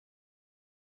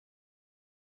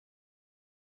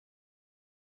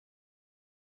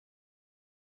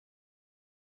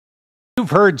You've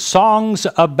heard songs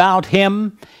about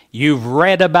him. You've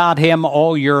read about him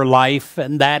all your life,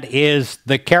 and that is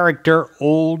the character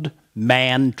Old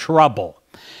Man Trouble.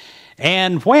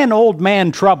 And when Old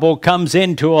Man Trouble comes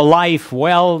into a life,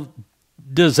 well,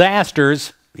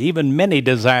 disasters, even many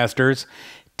disasters,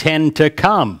 tend to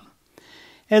come.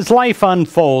 As life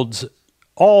unfolds,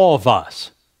 all of us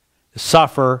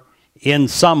suffer in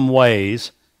some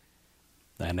ways.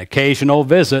 An occasional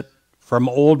visit from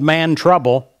Old Man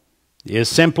Trouble is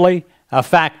simply a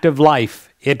fact of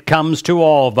life. It comes to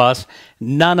all of us.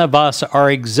 None of us are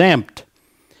exempt.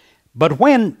 But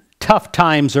when tough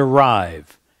times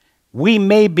arrive, we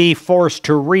may be forced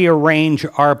to rearrange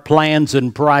our plans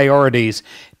and priorities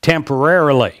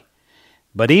temporarily.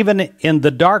 But even in the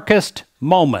darkest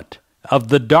moment of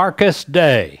the darkest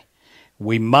day,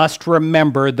 we must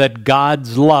remember that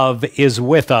God's love is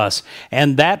with us,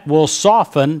 and that will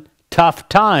soften tough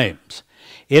times.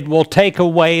 It will take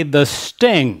away the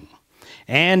sting,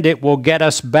 and it will get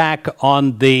us back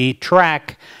on the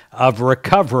track of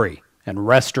recovery and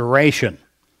restoration.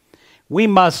 We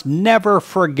must never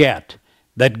forget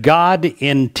that God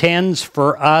intends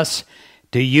for us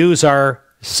to use our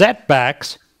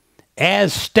setbacks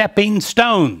as stepping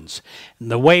stones. And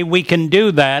the way we can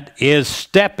do that is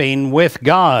stepping with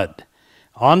God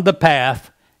on the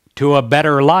path to a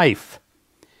better life.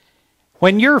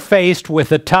 When you're faced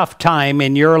with a tough time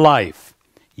in your life,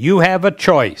 you have a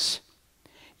choice.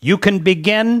 You can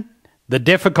begin the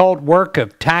difficult work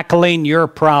of tackling your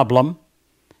problem,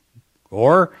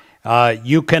 or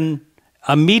you can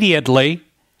immediately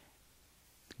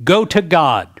go to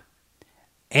God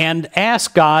and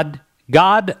ask God,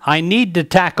 God, I need to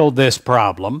tackle this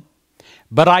problem,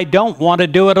 but I don't want to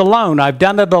do it alone. I've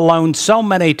done it alone so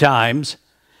many times.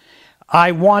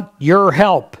 I want your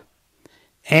help.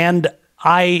 And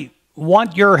I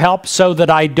want your help so that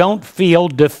I don't feel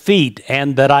defeat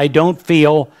and that I don't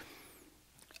feel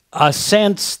a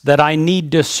sense that I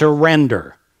need to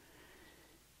surrender.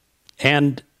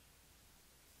 And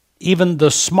even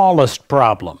the smallest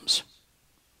problems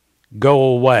go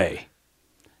away.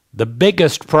 The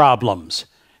biggest problems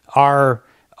are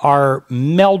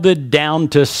melded down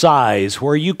to size,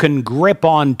 where you can grip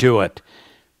onto it,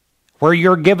 where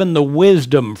you're given the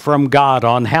wisdom from God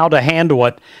on how to handle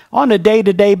it on a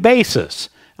day-to-day basis,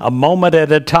 a moment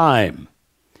at a time.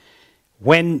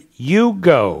 When you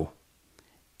go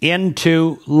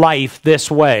into life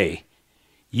this way,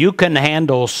 you can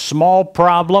handle small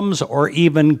problems or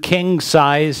even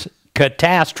king-size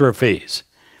catastrophes.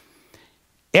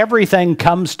 Everything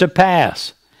comes to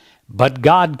pass, but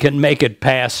God can make it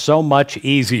pass so much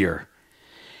easier.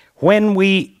 When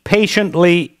we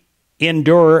patiently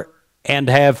endure and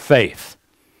have faith,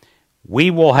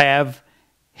 we will have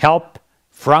help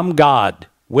from God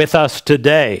with us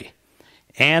today,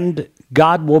 and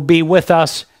God will be with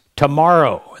us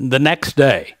tomorrow and the next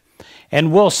day,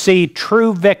 and we'll see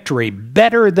true victory,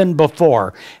 better than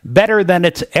before, better than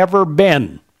it's ever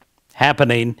been,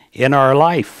 happening in our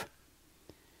life.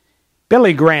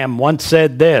 Billy Graham once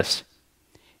said this: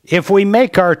 if we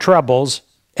make our troubles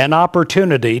an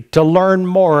opportunity to learn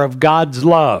more of God's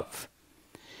love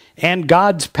and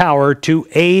God's power to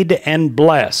aid and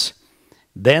bless,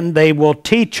 then they will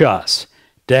teach us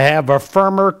to have a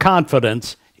firmer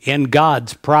confidence in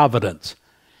God's providence.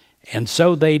 And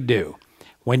so they do.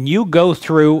 When you go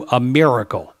through a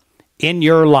miracle in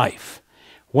your life,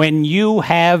 when you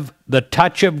have the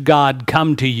touch of God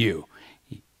come to you,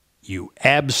 you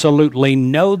absolutely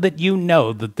know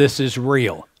that this is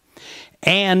real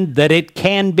and that it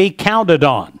can be counted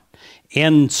on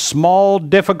in small,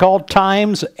 difficult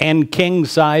times and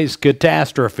king-size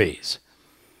catastrophes.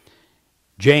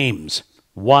 James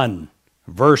 1,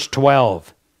 verse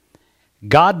 12.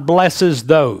 God blesses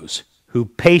those who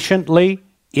patiently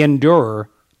endure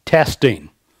testing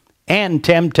and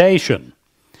temptation.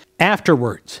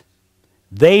 Afterwards,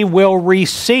 they will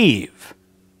receive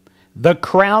the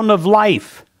crown of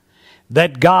life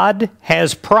that God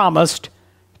has promised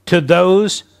to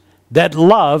those that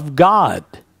love God.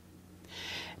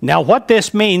 Now, what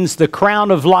this means, the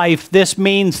crown of life, this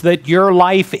means that your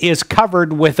life is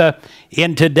covered with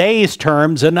in today's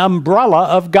terms, an umbrella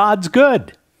of God's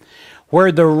good,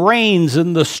 where the rains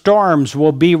and the storms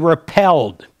will be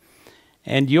repelled,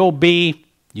 and you'll be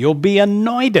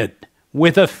anointed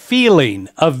with a feeling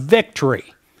of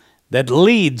victory that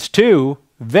leads to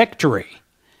victory.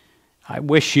 I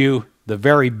wish you the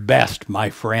very best,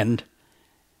 my friend.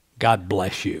 God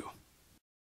bless you.